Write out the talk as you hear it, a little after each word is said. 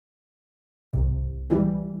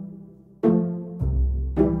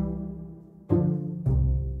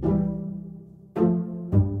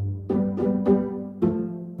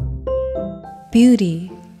Beauty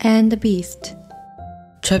and the Beast.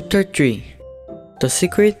 Chapter 3 The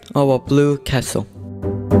Secret of a Blue Castle.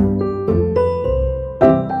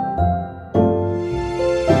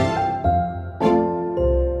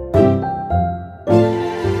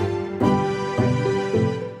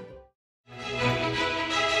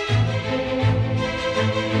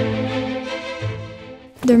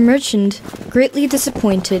 The merchant, greatly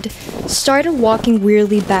disappointed, started walking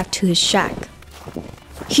wearily back to his shack.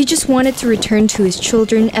 He just wanted to return to his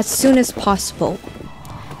children as soon as possible.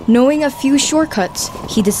 Knowing a few shortcuts,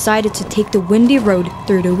 he decided to take the windy road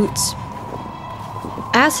through the woods.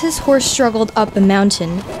 As his horse struggled up a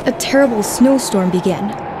mountain, a terrible snowstorm began.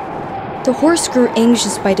 The horse grew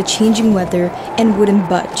anxious by the changing weather and wouldn't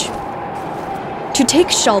budge. To take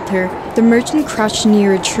shelter, the merchant crouched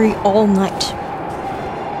near a tree all night.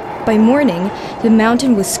 By morning, the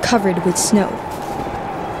mountain was covered with snow.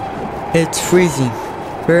 It's freezing.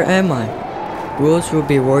 Where am I? Rose will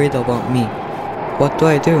be worried about me. What do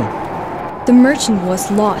I do? The merchant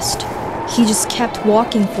was lost. He just kept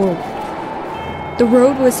walking forward. The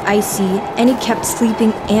road was icy and he kept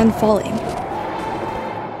slipping and falling.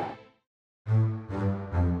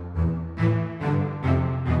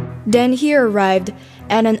 Then he arrived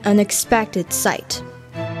at an unexpected sight.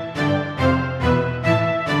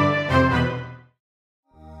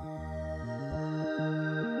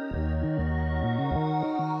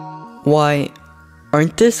 Why,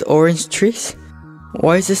 aren't these orange trees?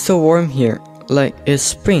 Why is it so warm here, like it's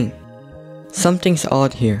spring? Something's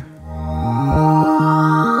odd here.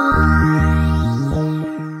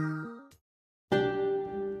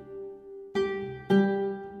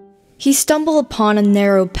 He stumbled upon a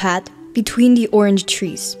narrow path between the orange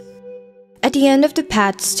trees. At the end of the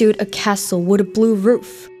path stood a castle with a blue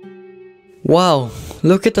roof. Wow,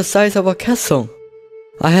 look at the size of a castle.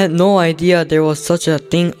 I had no idea there was such a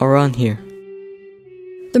thing around here.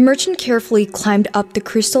 The merchant carefully climbed up the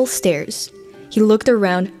crystal stairs. He looked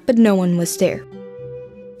around, but no one was there.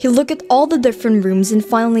 He looked at all the different rooms and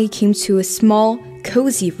finally came to a small,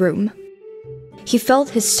 cozy room. He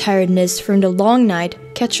felt his tiredness from the long night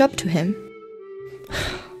catch up to him.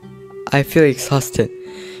 I feel exhausted.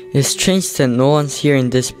 It's strange that no one's here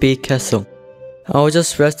in this big castle. I'll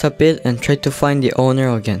just rest a bit and try to find the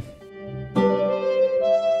owner again.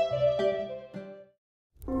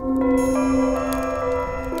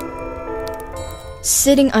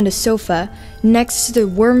 Sitting on the sofa, next to the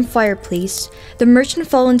warm fireplace, the merchant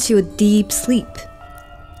fell into a deep sleep.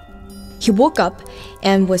 He woke up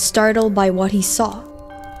and was startled by what he saw.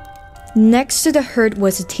 Next to the hearth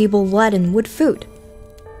was a table laden with food.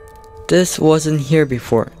 This wasn't here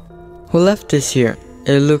before. Who left this here?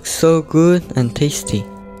 It looks so good and tasty.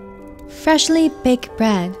 Freshly baked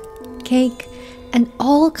bread, cake, and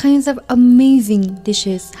all kinds of amazing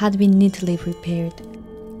dishes had been neatly prepared.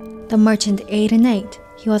 The merchant ate and ate.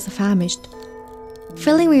 He was famished.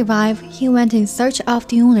 Feeling revived, he went in search of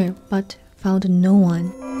the owner, but found no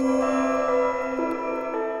one.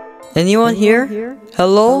 Anyone here?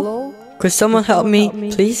 Hello? Could someone help me,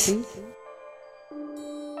 please?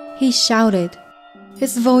 He shouted.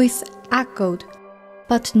 His voice echoed,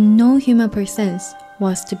 but no human presence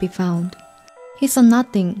was to be found. He saw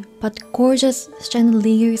nothing but gorgeous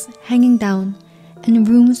chandeliers hanging down and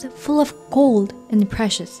rooms full of gold and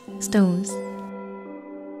precious stones.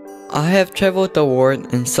 I have traveled the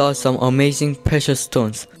world and saw some amazing precious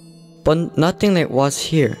stones, but nothing like what's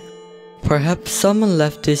here. Perhaps someone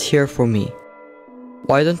left this here for me.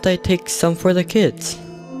 Why don't I take some for the kids?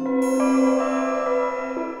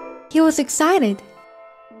 He was excited.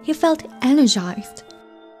 He felt energized.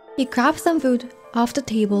 He grabbed some food off the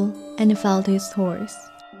table and fell to his horse.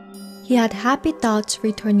 He had happy thoughts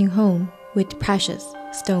returning home with precious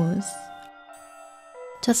stones.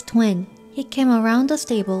 Just when he came around the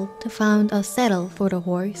stable to find a saddle for the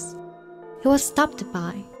horse, he was stopped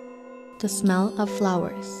by the smell of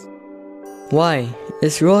flowers. Why,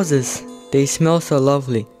 it's roses. They smell so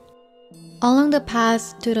lovely. Along the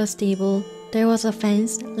path to the stable, there was a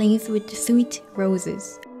fence laced with sweet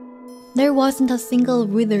roses. There wasn't a single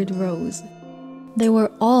withered rose. They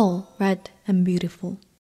were all red and beautiful.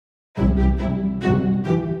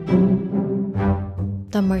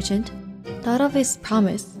 The merchant thought of his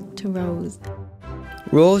promise to Rose.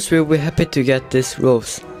 Rose will be happy to get this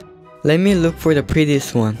rose. Let me look for the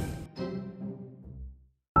prettiest one.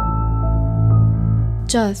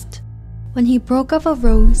 Just when he broke off a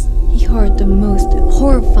rose, he heard the most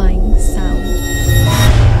horrifying sound.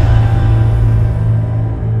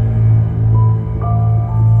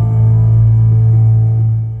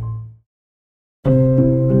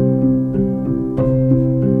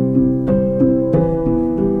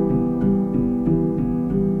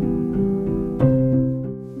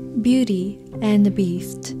 Beauty and the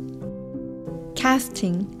Beast.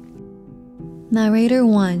 Casting. Narrator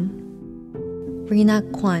 1, Rina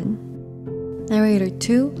Kwon. Narrator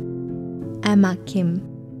 2, Emma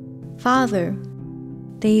Kim. Father,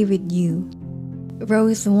 David Yu.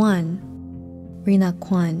 Rose 1, Rina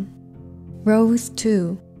Kwon. Rose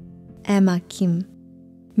 2, Emma Kim.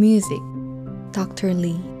 Music, Dr.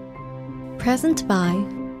 Lee. Present by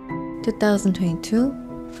 2022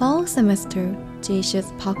 Fall Semester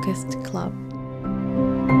JCS Podcast Club.